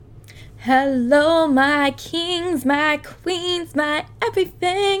Hello, my kings, my queens, my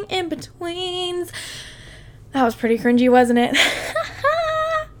everything in betweens. That was pretty cringy, wasn't it?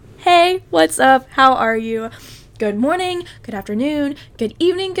 Hey, what's up? How are you? Good morning, good afternoon, good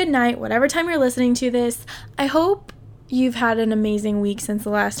evening, good night, whatever time you're listening to this. I hope you've had an amazing week since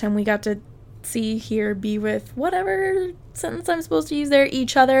the last time we got to see, hear, be with, whatever sentence I'm supposed to use there,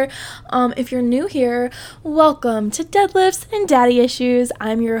 each other. If you're new here, welcome to Deadlifts and Daddy Issues.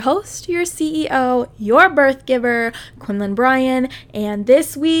 I'm your host, your CEO, your birth giver, Quinlan Bryan, and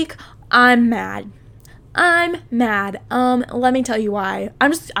this week, I'm mad. Let me tell you why.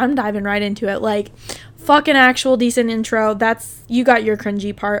 I'm diving right into it. Like, fucking actual decent intro. You got your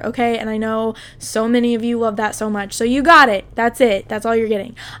cringy part, okay? And I know so many of you love that so much. So you got it. That's it. That's all you're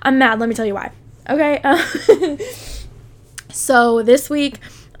getting. I'm mad. Let me tell you why. Okay? So this week,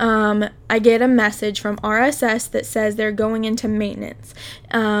 I get a message from RSS that says they're going into maintenance,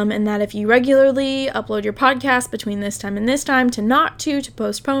 and that if you regularly upload your podcast between this time and this time, to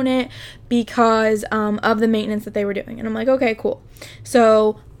postpone it because of the maintenance that they were doing. And I'm like, okay, cool.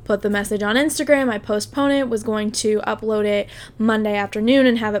 So put the message on Instagram. I postpone it, was going to upload it Monday afternoon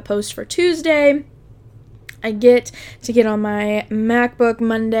and have it post for Tuesday. I get on my MacBook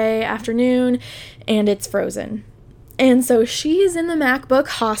Monday afternoon and it's frozen. And so she's in the MacBook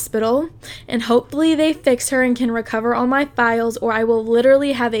hospital, and hopefully they fix her and can recover all my files, or I will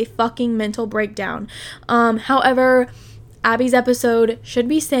literally have a fucking mental breakdown. However, Abby's episode should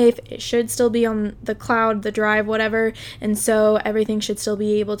be safe. It should still be on the cloud, the drive, whatever, and so everything should still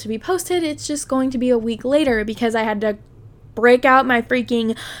be able to be posted. It's just going to be a week later because I had to break out my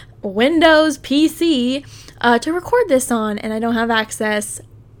freaking Windows PC to record this on, and I don't have access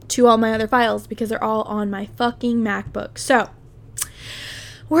to all my other files because they're all on my fucking MacBook. So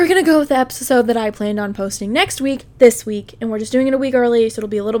we're gonna go with the episode that I planned on posting this week, and we're just doing it a week early, so it'll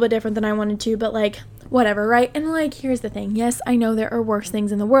be a little bit different than I wanted to, but like, whatever, right? And like, here's the thing. Yes, I know there are worse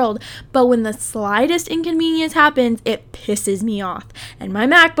things in the world, but when the slightest inconvenience happens, it pisses me off. And my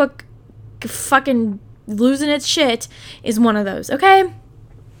MacBook fucking losing its shit is one of those, okay?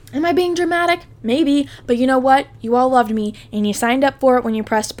 Am I being dramatic? Maybe, but you know what? You all loved me, and you signed up for it when you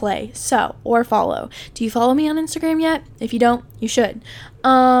pressed play. So, or follow. Do you follow me on Instagram yet? If you don't, you should.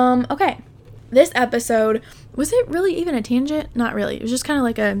 Okay. This episode, was it really even a tangent? Not really. It was just kind of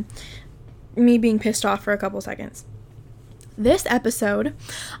like me being pissed off for a couple seconds. This episode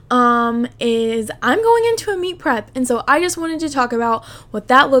is I'm going into a meet prep, and so I just wanted to talk about what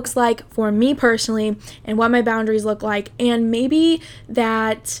that looks like for me personally and what my boundaries look like, and maybe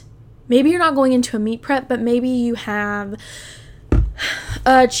you're not going into a meet prep, but maybe you have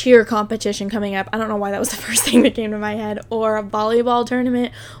a cheer competition coming up. I don't know why that was the first thing that came to my head, or a volleyball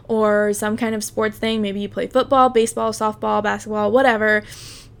tournament, or some kind of sports thing. Maybe you play football, baseball, softball, basketball, whatever.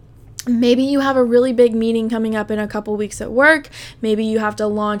 Maybe you have a really big meeting coming up in a couple weeks at work. Maybe you have to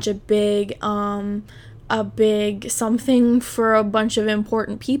launch a big something for a bunch of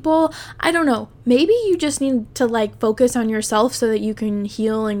important people. I don't know. Maybe you just need to like focus on yourself so that you can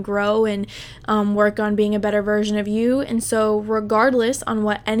heal and grow and work on being a better version of you. And so regardless on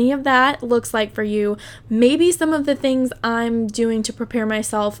what any of that looks like for you, maybe some of the things I'm doing to prepare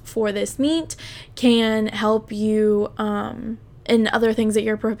myself for this meet can help you and other things that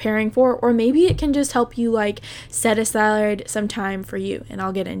you're preparing for, or maybe it can just help you like set aside some time for you, and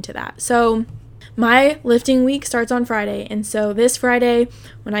I'll get into that. So my lifting week starts on Friday, and so this Friday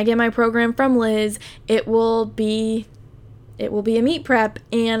when I get my program from Liz, it will be a meet prep,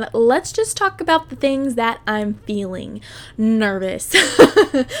 and let's just talk about the things that I'm feeling. Nervous.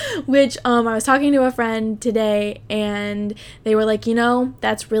 Which I was talking to a friend today, and they were like,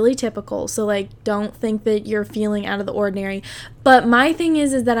 that's really typical, so like don't think that you're feeling out of the ordinary. But my thing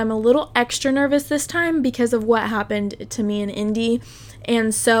is that I'm a little extra nervous this time because of what happened to me in Indy.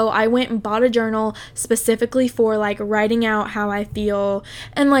 And so I went and bought a journal specifically for like writing out how I feel.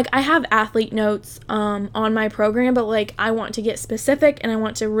 And like I have athlete notes on my program, but like I want to get specific and I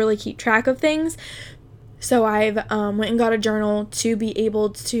want to really keep track of things. So I've went and got a journal to be able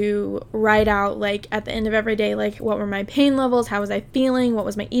to write out like at the end of every day, like what were my pain levels, how was I feeling, what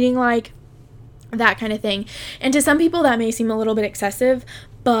was my eating like, that kind of thing. And to some people that may seem a little bit excessive,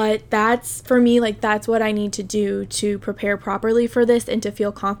 but that's, for me, like that's what I need to do to prepare properly for this and to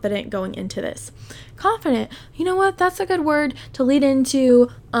feel confident going into this. Confident, you know what, that's a good word to lead into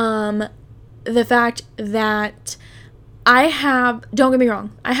the fact that don't get me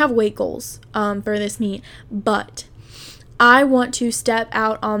wrong, I have weight goals for this meet, but I want to step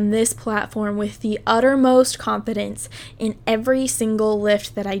out on this platform with the uttermost confidence in every single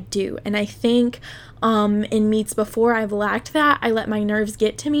lift that I do. And I think in meets before, I've lacked that. I let my nerves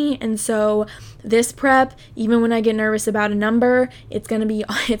get to me. And so this prep, even when I get nervous about a number, it's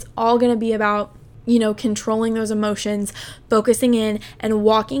all going to be about, controlling those emotions, focusing in, and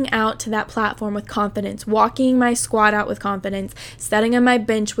walking out to that platform with confidence, walking my squat out with confidence, setting on my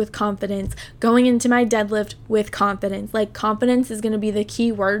bench with confidence, going into my deadlift with confidence. Like, confidence is going to be the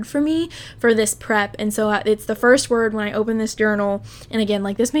key word for me for this prep. And so it's the first word when I open this journal. And again,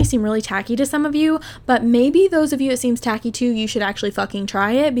 like, this may seem really tacky to some of you, but maybe those of you it seems tacky to, you should actually fucking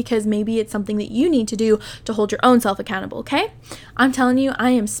try it, because maybe it's something that you need to do to hold your own self accountable. Okay? I'm telling you,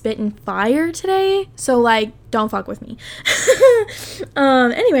 I am spitting fire today. So, like, don't fuck with me.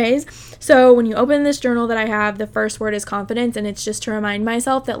 Anyways, so when you open this journal that I have, the first word is confidence, and it's just to remind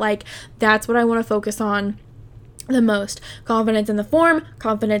myself that, like, that's what I want to focus on the most. Confidence in the form,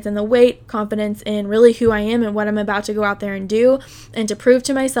 confidence in the weight, confidence in really who I am and what I'm about to go out there and do, and to prove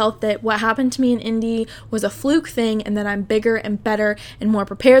to myself that what happened to me in Indy was a fluke thing, and that I'm bigger and better and more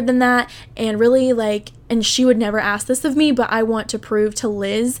prepared than that. And really, like, and she would never ask this of me, but I want to prove to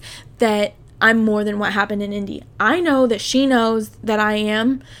Liz that I'm more than what happened in Indy. I know that she knows that I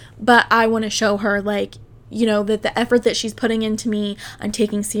am, but I want to show her, like, that the effort that she's putting into me, I'm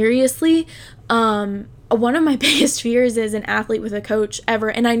taking seriously. One of my biggest fears is an athlete with a coach ever,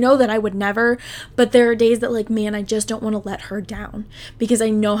 and I know that I would never, but there are days that, like, man, I just don't want to let her down, because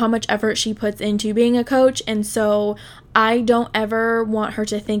I know how much effort she puts into being a coach, and so I don't ever want her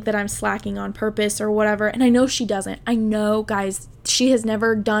to think that I'm slacking on purpose or whatever, and I know she doesn't. I know, guys, she has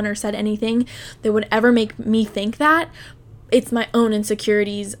never done or said anything that would ever make me think that. It's my own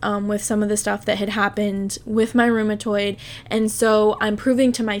insecurities with some of the stuff that had happened with my rheumatoid. And so I'm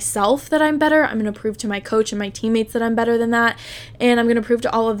proving to myself that I'm better. I'm going to prove to my coach and my teammates that I'm better than that. And I'm going to prove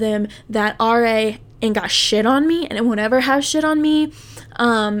to all of them that RA ain't got shit on me and it won't ever have shit on me.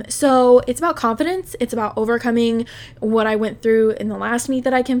 So it's about confidence. It's about overcoming what I went through in the last meet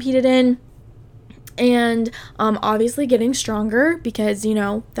that I competed in. And obviously getting stronger, because,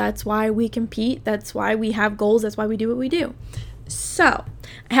 that's why we compete. That's why we have goals. That's why we do what we do. So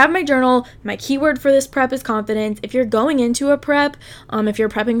I have my journal. My keyword for this prep is confidence. If you're going into a prep, if you're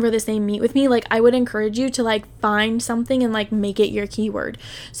prepping for the same meet with me, like, I would encourage you to, like, find something and, like, make it your keyword.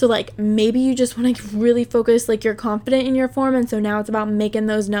 So, like, maybe you just want to really focus, like, you're confident in your form, and so now it's about making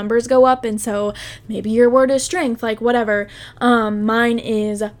those numbers go up, and so maybe your word is strength, like, whatever. Mine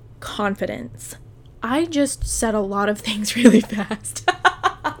is confidence. I just said a lot of things really fast.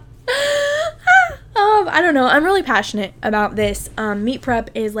 I don't know. I'm really passionate about this. Meet prep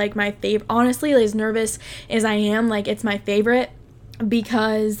is, like, my favorite. Honestly, as nervous as I am, like, it's my favorite,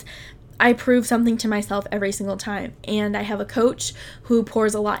 because I prove something to myself every single time. And I have a coach who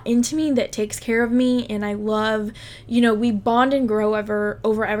pours a lot into me, that takes care of me. And I love, we bond and grow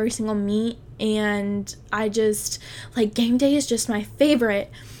over every single meet. And I just, like, game day is just my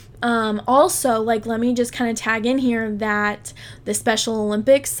favorite. Also, like, let me just kind of tag in here that the Special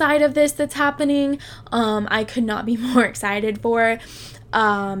Olympics side of this that's happening, I could not be more excited for.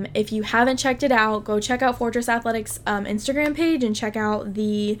 If you haven't checked it out, go check out Fortress Athletics Instagram page and check out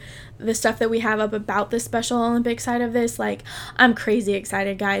the stuff that we have up about the Special Olympics side of this. Like, I'm crazy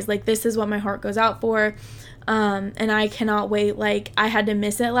excited, guys. Like, this is what my heart goes out for. And I cannot wait. Like, I had to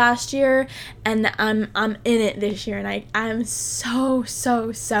miss it last year, and I'm in it this year, and I'm so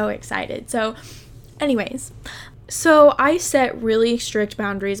excited. So anyways, so I set really strict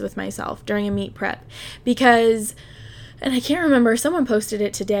boundaries with myself during a meet prep, because, and I can't remember, someone posted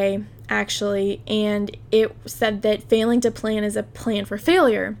it today actually, and it said that failing to plan is a plan for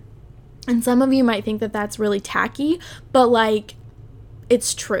failure. And some of you might think that that's really tacky, but, like,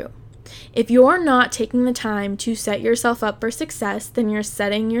 it's true. If you're not taking the time to set yourself up for success, then you're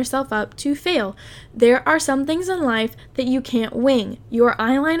setting yourself up to fail. There are some things in life that you can't wing. Your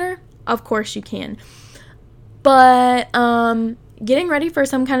eyeliner, of course you can. But getting ready for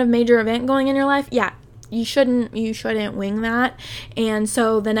some kind of major event going in your life, yeah, you shouldn't wing that. And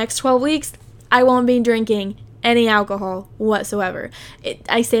so the next 12 weeks, I won't be drinking any alcohol whatsoever.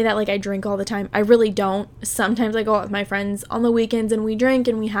 I say that like I drink all the time. I really don't. Sometimes I go out with my friends on the weekends and we drink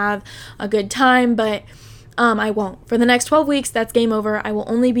and we have a good time, but I won't. For the next 12 weeks, that's game over. I will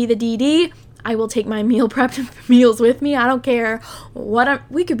only be the DD. I will take my meal prep meals with me. I don't care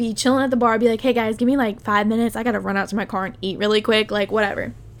we could be chilling at the bar, be like, hey guys, give me like 5 minutes. I gotta run out to my car and eat really quick, like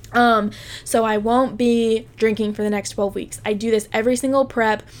whatever. So I won't be drinking for the next 12 weeks. I do this every single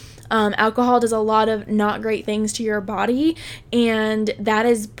prep. Alcohol does a lot of not great things to your body, and that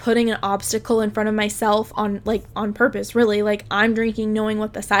is putting an obstacle in front of myself on purpose, really. Like, I'm drinking knowing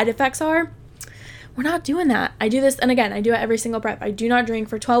what the side effects are. We're not doing that. I do this, and again, I do it every single prep. I do not drink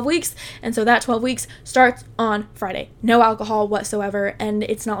for 12 weeks, and so that 12 weeks starts on Friday. No alcohol whatsoever, and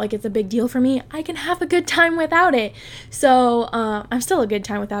it's not like it's a big deal for me. I can have a good time without it. So, I'm still a good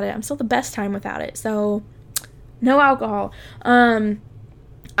time without it. I'm still the best time without it. So, no alcohol.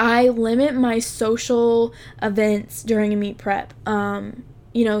 I limit my social events during a meet prep.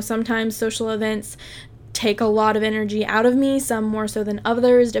 Sometimes social events take a lot of energy out of me, some more so than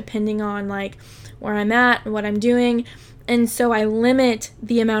others, depending on where I'm at and what I'm doing. And so I limit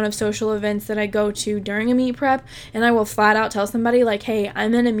the amount of social events that I go to during a meet prep, and I will flat out tell somebody hey,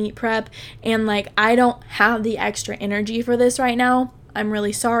 I'm in a meet prep and I don't have the extra energy for this right now. I'm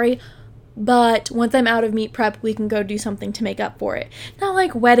really sorry. But once I'm out of meet prep, we can go do something to make up for it.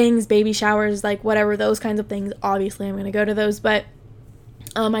 Not weddings, baby showers, whatever, those kinds of things. Obviously, I'm going to go to those, but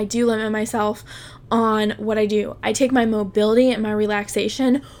I do limit myself on what I do. I take my mobility and my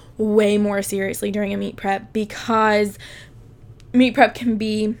relaxation way more seriously during a meet prep, because meet prep can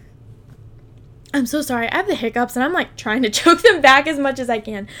be, I'm so sorry, I have the hiccups and I'm trying to choke them back as much as I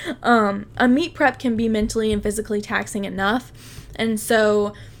can. A meet prep can be mentally and physically taxing enough, and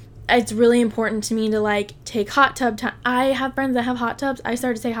so it's really important to me to take hot tub time. I have friends that have hot tubs. I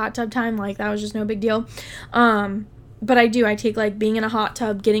started to say hot tub time that was just no big deal. But I take being in a hot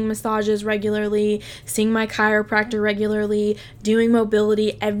tub, getting massages regularly, seeing my chiropractor regularly, doing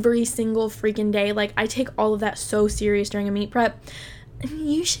mobility every single freaking day. I take all of that so serious during a meet prep.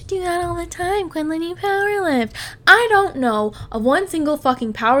 You should do that all the time, Quinlan, you powerlift. I don't know of one single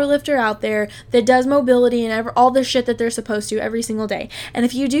fucking powerlifter out there that does mobility and all the shit that they're supposed to every single day. And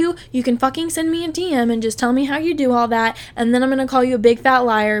if you do, you can fucking send me a DM and just tell me how you do all that, and then I'm gonna call you a big fat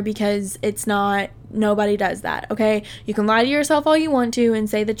liar, because it's not, nobody does that, okay? You can lie to yourself all you want to and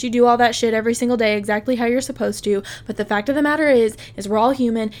say that you do all that shit every single day exactly how you're supposed to, but the fact of the matter is we're all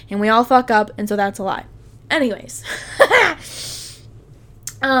human and we all fuck up, and so that's a lie. Anyways.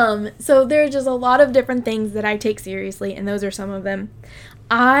 So there's just a lot of different things that I take seriously, and those are some of them.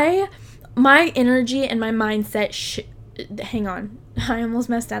 My energy and my mindset, hang on, I almost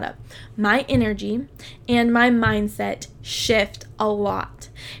messed that up. My energy and my mindset shift a lot,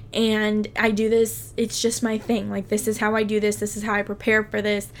 and I do this, it's just my thing. This is how I do this. This is how I prepare for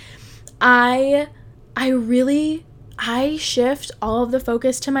this. I shift all of the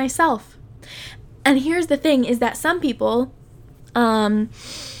focus to myself. And here's the thing, is that some people want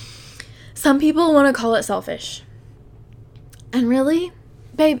to call it selfish. And really,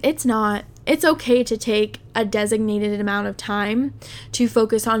 babe, it's not. It's okay to take a designated amount of time to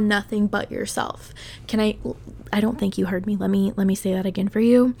focus on nothing but yourself. I don't think you heard me. Let me say that again for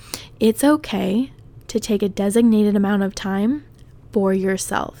you. It's okay to take a designated amount of time for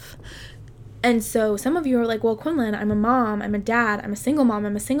yourself. And so some of you are like, well, Quinlan, I'm a mom, I'm a dad, I'm a single mom,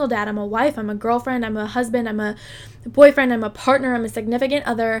 I'm a single dad, I'm a wife, I'm a girlfriend, I'm a husband, I'm a boyfriend, I'm a partner, I'm a significant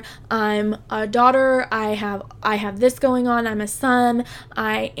other, I'm a daughter, I have this going on, I'm a son,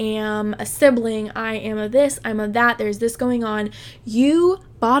 I am a sibling, I am a this, I'm a that, there's this going on.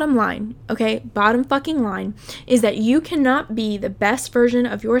 Bottom line, okay, bottom fucking line, is that you cannot be the best version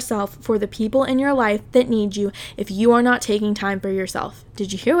of yourself for the people in your life that need you if you are not taking time for yourself.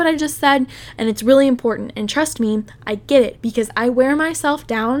 Did you hear what I just said? And it's really important. And trust me, I get it, because I wear myself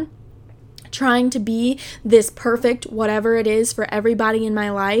down trying to be this perfect whatever it is for everybody in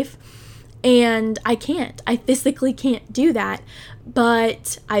my life. And I can't. I physically can't do that.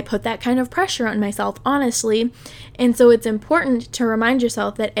 But I put that kind of pressure on myself, honestly. And so it's important to remind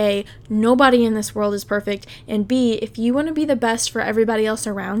yourself that A, nobody in this world is perfect. And B, if you want to be the best for everybody else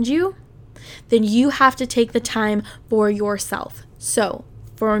around you, then you have to take the time for yourself. So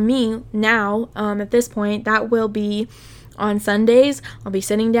for me now, at this point, that will be on Sundays. I'll be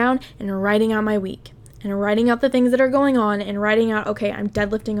sitting down and writing out my week. And writing out the things that are going on, and writing out, okay, I'm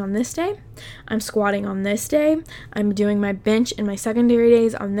deadlifting on this day, I'm squatting on this day, I'm doing my bench and my secondary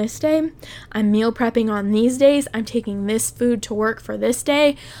days on this day, I'm meal prepping on these days, I'm taking this food to work for this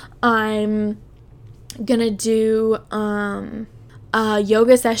day, I'm gonna do a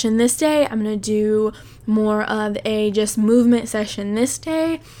yoga session this day, I'm gonna do more of a just movement session this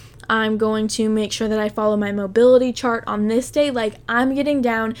day, I'm going to make sure that I follow my mobility chart on this day. I'm getting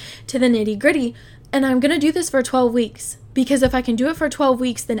down to the nitty gritty. And I'm going to do this for 12 weeks, because if I can do it for 12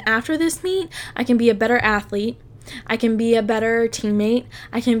 weeks, then after this meet, I can be a better athlete. I can be a better teammate.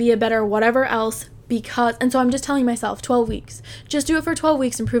 I can be a better whatever else, and so I'm just telling myself 12 weeks. Just do it for 12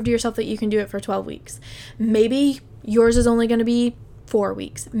 weeks and prove to yourself that you can do it for 12 weeks. Maybe yours is only going to be 4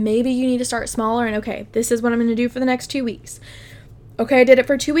 weeks. Maybe you need to start smaller and, okay, this is what I'm going to do for the next 2 weeks. Okay, I did it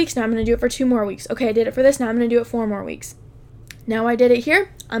for 2 weeks. Now I'm going to do it for 2 more weeks. Okay, I did it for this. Now I'm going to do it 4 more weeks. Now I did it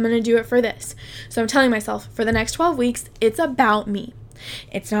here. I'm going to do it for this. So I'm telling myself for the next 12 weeks, it's about me.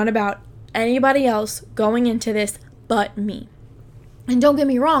 It's not about anybody else going into this but me. And don't get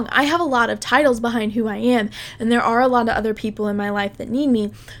me wrong, I have a lot of titles behind who I am, and there are a lot of other people in my life that need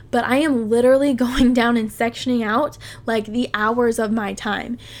me, but I am literally going down and sectioning out like the hours of my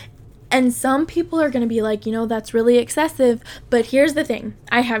time. And some people are going to be like, that's really excessive, but here's the thing.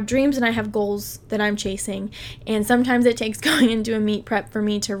 I have dreams and I have goals that I'm chasing, and sometimes it takes going into a meet prep for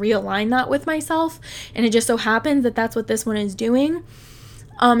me to realign that with myself, and it just so happens that that's what this one is doing.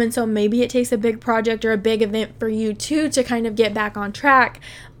 And so maybe it takes a big project or a big event for you too to kind of get back on track.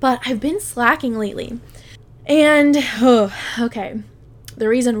 But I've been slacking lately. And, okay. The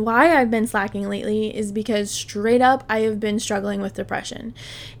reason why I've been slacking lately is because straight up I have been struggling with depression.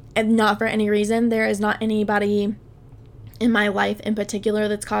 And not for any reason. There is not anybody in my life in particular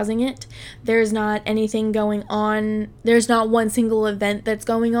that's causing it. There's not anything going on. There's not one single event that's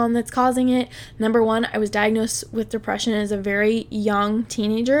going on that's causing it. Number one, I was diagnosed with depression as a very young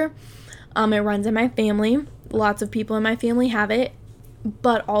teenager. It runs in my family. Lots of people in my family have it.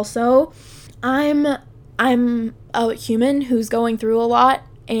 But also, I'm a human who's going through a lot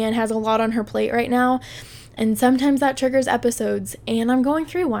and has a lot on her plate right now. And sometimes that triggers episodes, and I'm going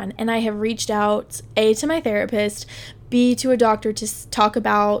through one. And I have reached out, A, to my therapist, B, to a doctor to talk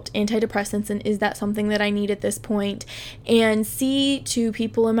about antidepressants and is that something that I need at this point, and C, to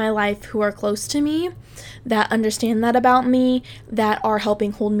people in my life who are close to me that understand that about me, that are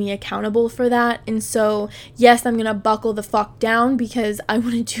helping hold me accountable for that. And so, yes, I'm going to buckle the fuck down because I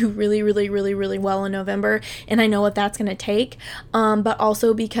want to do really, really, really, really well in November, and I know what that's going to take, but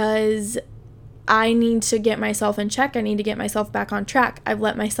also because I need to get myself in check. I need to get myself back on track. I've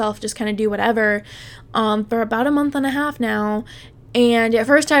let myself just kind of do whatever for about a month and a half now. And at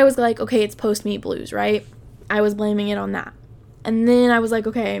first I was like, okay, it's post-meet blues, right? I was blaming it on that. And then I was like,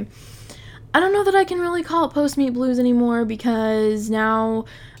 okay, I don't know that I can really call it post-meet blues anymore because now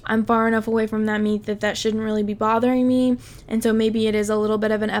I'm far enough away from that meet that shouldn't really be bothering me. And so maybe it is a little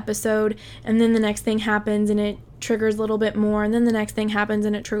bit of an episode, and then the next thing happens and it triggers a little bit more, and then the next thing happens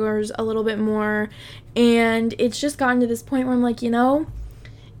and it triggers a little bit more. And it's just gotten to this point where I'm like,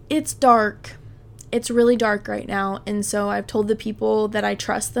 it's dark. It's really dark right now. And so I've told the people that I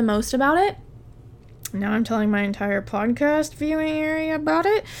trust the most about it. Now I'm telling my entire podcast viewing area about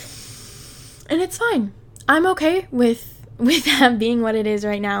it. And it's fine. I'm okay with that being what it is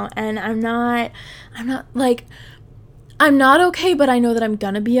right now. And I'm not okay, but I know that I'm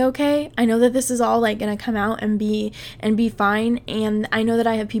gonna be okay. I know that this is all like gonna come out and be fine. And I know that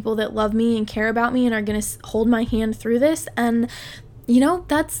I have people that love me and care about me and are gonna hold my hand through this. And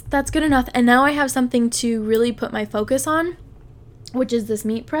that's good enough. And now I have something to really put my focus on, which is this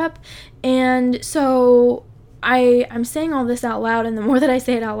meet prep. And so I'm saying all this out loud, and the more that I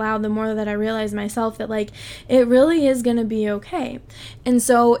say it out loud, the more that I realize myself that it really is going to be okay. And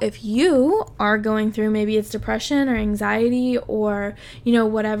so if you are going through, maybe it's depression or anxiety or,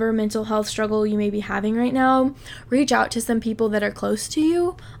 whatever mental health struggle you may be having right now, reach out to some people that are close to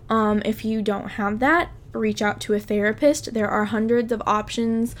you. If you don't have that, reach out to a therapist. There are hundreds of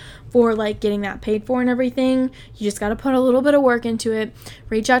options for getting that paid for and everything. You just got to put a little bit of work into it.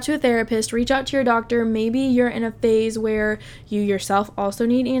 Reach out to a therapist, reach out to your doctor. Maybe you're in a phase where you yourself also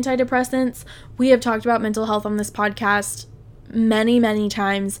need antidepressants. We have talked about mental health on this podcast many, many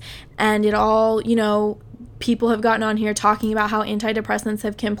times, and it all, people have gotten on here talking about how antidepressants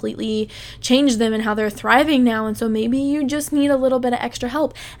have completely changed them and how they're thriving now. And so maybe you just need a little bit of extra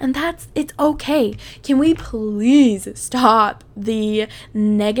help, and it's okay. Can we please stop the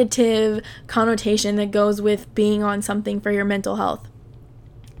negative connotation that goes with being on something for your mental health?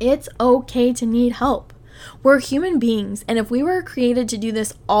 It's okay to need help. We're human beings, and if we were created to do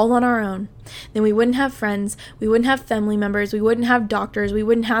this all on our own, then we wouldn't have friends, we wouldn't have family members, we wouldn't have doctors, we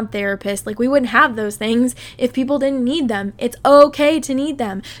wouldn't have therapists. We wouldn't have those things if people didn't need them. It's okay to need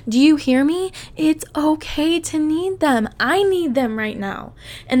them. Do you hear me? It's okay to need them. I need them right now.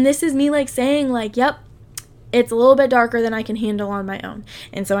 And this is me saying yep, it's a little bit darker than I can handle on my own.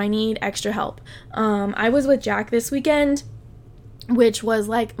 And so I need extra help. I was with Jack this weekend, which was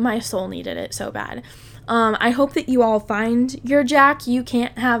my soul needed it so bad. I hope that you all find your Jack. You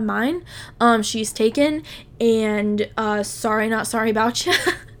can't have mine. She's taken, and sorry, not sorry about you.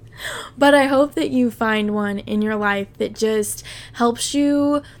 But I hope that you find one in your life that just helps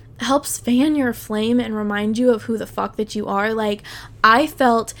you helps fan your flame and remind you of who the fuck that you are. Like, I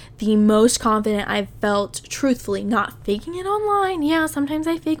felt the most confident I've felt, truthfully, not faking it online. Yeah, sometimes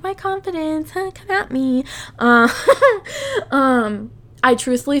I fake my confidence. Come at me. I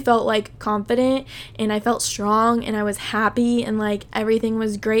truthfully felt like confident, and I felt strong, and I was happy, and like everything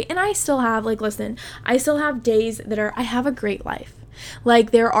was great. And I still have, like, listen, I still have days that I have a great life.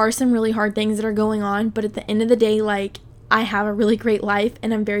 Like, there are some really hard things that are going on, but at the end of the day, like, I have a really great life,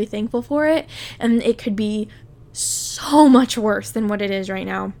 and I'm very thankful for it. And it could be so much worse than what it is right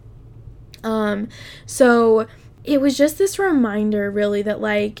now. So it was just this reminder, really, that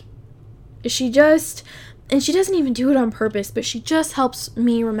like, and she doesn't even do it on purpose, but she just helps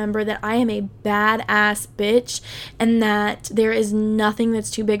me remember that I am a badass bitch, and that there is nothing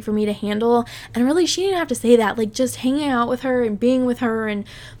that's too big for me to handle. And really, she didn't have to say that. Like, just hanging out with her and being with her, and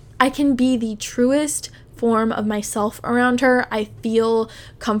I can be the truest form of myself around her. I feel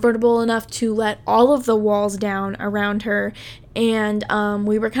comfortable enough to let all of the walls down around her. And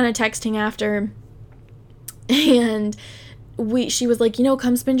we were kind of texting after, and she was like,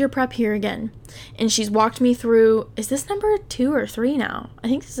 come spend your prep here again. And she's walked me through, is this number 2 or 3 now? I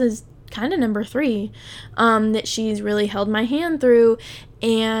think this is kind of number 3, that she's really held my hand through.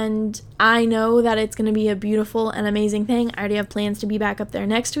 And I know that it's going to be a beautiful and amazing thing. I already have plans to be back up there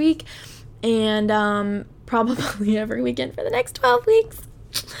next week, and probably every weekend for the next 12 weeks.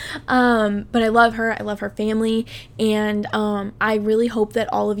 But I love her. I love her family. And I really hope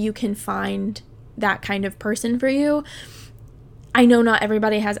that all of you can find that kind of person for you. I know not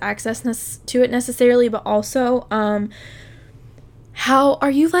everybody has access to it necessarily, but also, how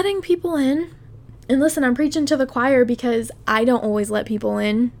are you letting people in? And listen, I'm preaching to the choir because I don't always let people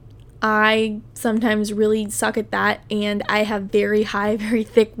in. I sometimes really suck at that, and I have very high, very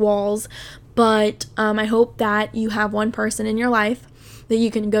thick walls. But I hope that you have one person in your life that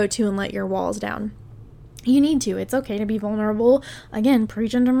you can go to and let your walls down. You need to. It's okay to be vulnerable. Again,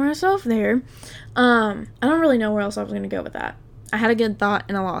 preaching to myself there. I don't really know where else I was going to go with that. I had a good thought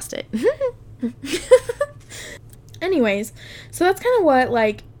and I lost it. Anyways, so that's kind of what,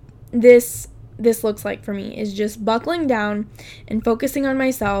 like, this looks like for me, is just buckling down and focusing on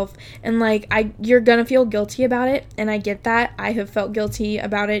myself. And like, you're gonna feel guilty about it, and I get that. I have felt guilty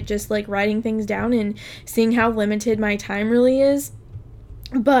about it, just like writing things down and seeing how limited my time really is.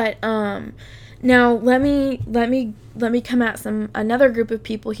 But now let me come at another group of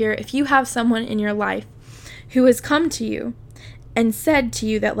people here. If you have someone in your life who has come to you and said to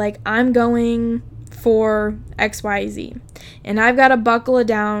you that, like, I'm going for XYZ, and I've got to buckle it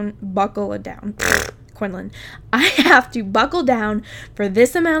down, Quinlan, I have to buckle down for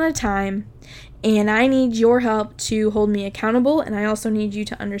this amount of time, and I need your help to hold me accountable, and I also need you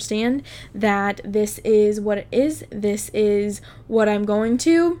to understand that this is what it is, this is what I'm going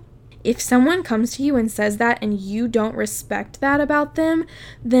to. If someone comes to you and says that and you don't respect that about them,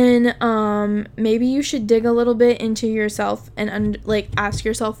 then maybe you should dig a little bit into yourself and ask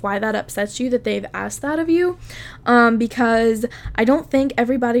yourself why that upsets you that they've asked that of you, because I don't think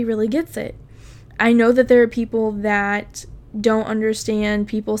everybody really gets it. I know that there are people that don't understand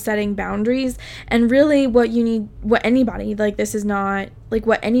people setting boundaries, and really what anybody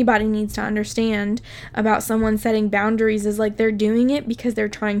needs to understand about someone setting boundaries is, like, they're doing it because they're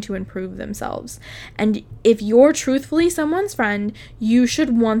trying to improve themselves. And if you're truthfully someone's friend, you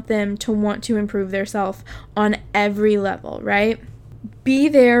should want them to want to improve themselves on every level, right? Be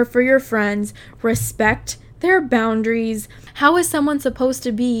there for your friends, respect their boundaries. How is someone supposed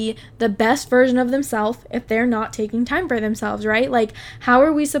to be the best version of themselves if they're not taking time for themselves, right? Like, how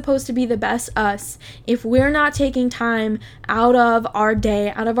are we supposed to be the best us if we're not taking time out of our day,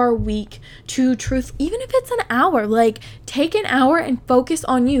 out of our week to even if it's an hour, like, take an hour and focus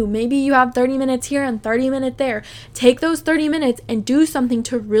on you. Maybe you have 30 minutes here and 30 minutes there. Take those 30 minutes and do something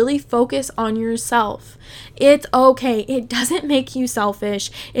to really focus on yourself. It's okay. It doesn't make you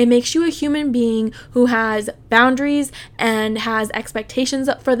selfish. It makes you a human being who has boundaries and has expectations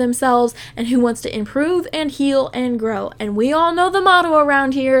up for themselves and who wants to improve and heal and grow. And we all know the motto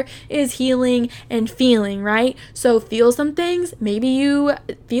around here is healing and feeling, right? So feel some things. Maybe you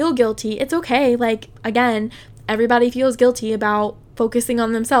feel guilty. It's okay. Like, again, everybody feels guilty about focusing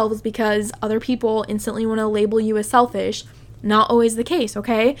on themselves because other people instantly want to label you as selfish. Not always the case,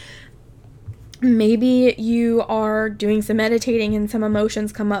 okay? Maybe you are doing some meditating and some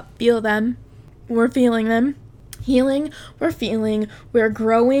emotions come up. Feel them. We're feeling them. Healing, we're feeling, we're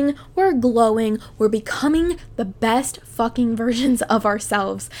growing, we're glowing, we're becoming the best fucking versions of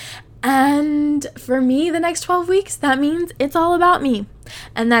ourselves. And for me, the next 12 weeks, that means it's all about me.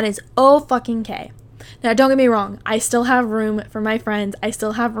 And that is oh fucking K. Now, don't get me wrong. I still have room for my friends. I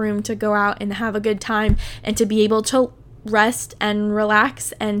still have room to go out and have a good time and to be able to rest and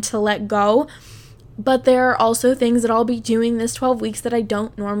relax and to let go. But there are also things that I'll be doing this 12 weeks that I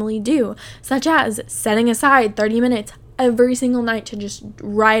don't normally do, such as setting aside 30 minutes every single night to just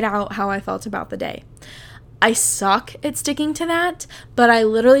write out how I felt about the day. I suck at sticking to that, but I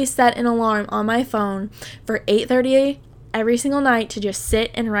literally set an alarm on my phone for 8:30 every single night to just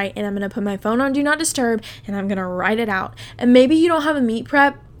sit and write, and I'm going to put my phone on Do Not Disturb, and I'm going to write it out. And maybe you don't have a meat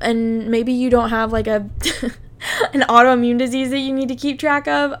prep, and maybe you don't have like a an autoimmune disease that you need to keep track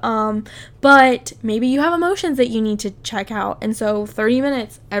of, but maybe you have emotions that you need to check out, and so 30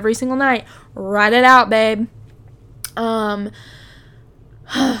 minutes every single night, write it out, babe. I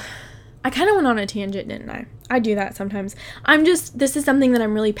kind of went on a tangent, didn't I? I do that sometimes. This is something that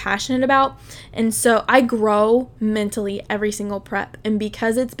I'm really passionate about, and so I grow mentally every single prep, and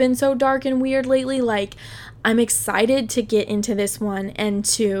because it's been so dark and weird lately, like, I'm excited to get into this one and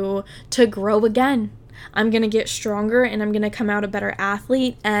to grow again. I'm going to get stronger and I'm going to come out a better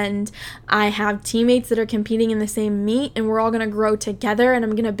athlete, and I have teammates that are competing in the same meet, and we're all going to grow together, and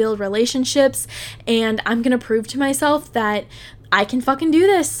I'm going to build relationships, and I'm going to prove to myself that I can fucking do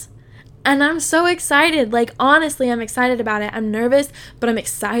this. And I'm so excited. Like, honestly, I'm excited about it. I'm nervous, but I'm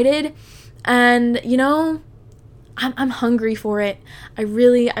excited. And, you know, I'm hungry for it. I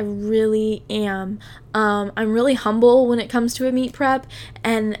really am. I'm really humble when it comes to a meet prep,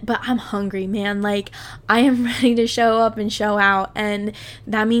 but I'm hungry, man. Like, I am ready to show up and show out, and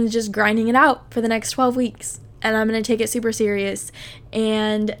that means just grinding it out for the next 12 weeks. And I'm going to take it super serious,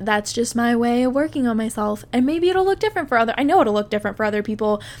 and that's just my way of working on myself. And maybe it'll look different for I know it'll look different for other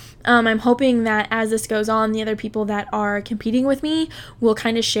people. I'm hoping that as this goes on, the other people that are competing with me will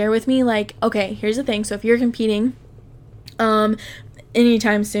kind of share with me, like, okay, here's the thing. So if you're competing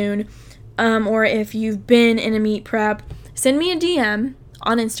anytime soon, or if you've been in a meet prep, send me a DM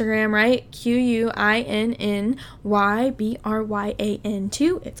on Instagram, right?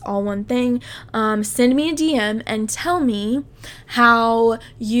 QUINNYBRYAN2. It's all one thing. Send me a DM and tell me how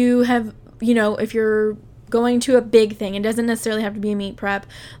you have, if you're going to a big thing. It doesn't necessarily have to be a meet prep,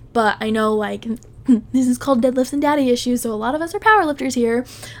 but I know, like, this is called Deadlifts and Daddy Issues, so a lot of us are powerlifters here.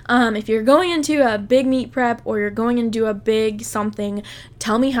 If you're going into a big meet prep or you're going into a big something,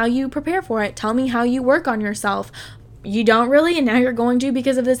 tell me how you prepare for it. Tell me how you work on yourself. You don't really, and now you're going to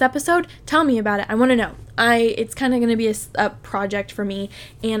because of this episode? Tell me about it. I want to know. It's kind of going to be a project for me,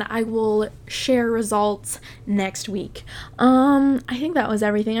 and I will share results next week. I think that was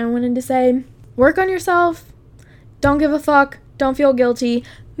everything I wanted to say. Work on yourself. Don't give a fuck. Don't feel guilty.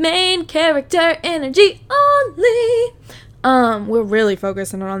 Main character energy only. We're really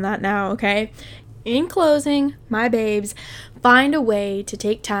focusing on that now, okay? In closing, my babes, find a way to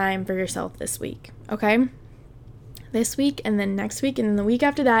take time for yourself this week, okay? This week, and then next week, and then the week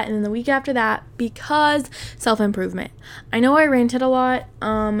after that, and then the week after that, because self-improvement. I know I ranted a lot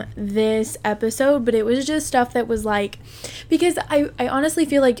this episode, but it was just stuff that was like, because I honestly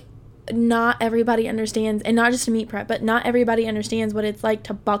feel like not everybody understands, and not just a meet prep, but not everybody understands what it's like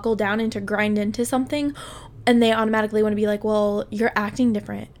to buckle down and to grind into something, and they automatically want to be like, well, you're acting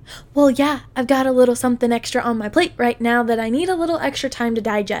different. Well, yeah, I've got a little something extra on my plate right now that I need a little extra time to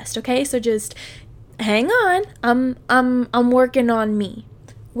digest, okay? So just hang on. I'm working on me.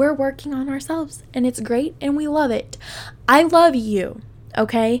 We're working on ourselves, and it's great, and we love it. I love you,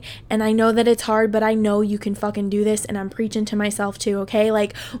 okay? And I know that it's hard, but I know you can fucking do this, and I'm preaching to myself too, okay?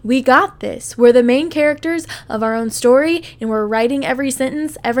 Like, we got this. We're the main characters of our own story, and we're writing every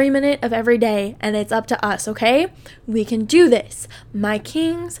sentence, every minute of every day, and it's up to us, okay? We can do this. My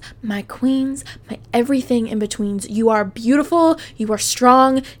kings, my queens, my everything in betweens. You are beautiful, you are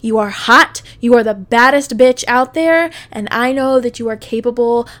strong, you are hot, you are the baddest bitch out there, and I know that you are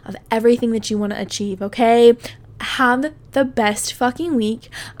capable of everything that you want to achieve, okay? Have the best fucking week.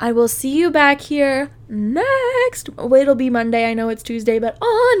 I will see you back here next. Well, it'll be Monday. I know it's Tuesday, but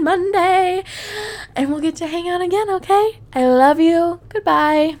on Monday. And we'll get to hang out again, okay? I love you.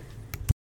 Goodbye.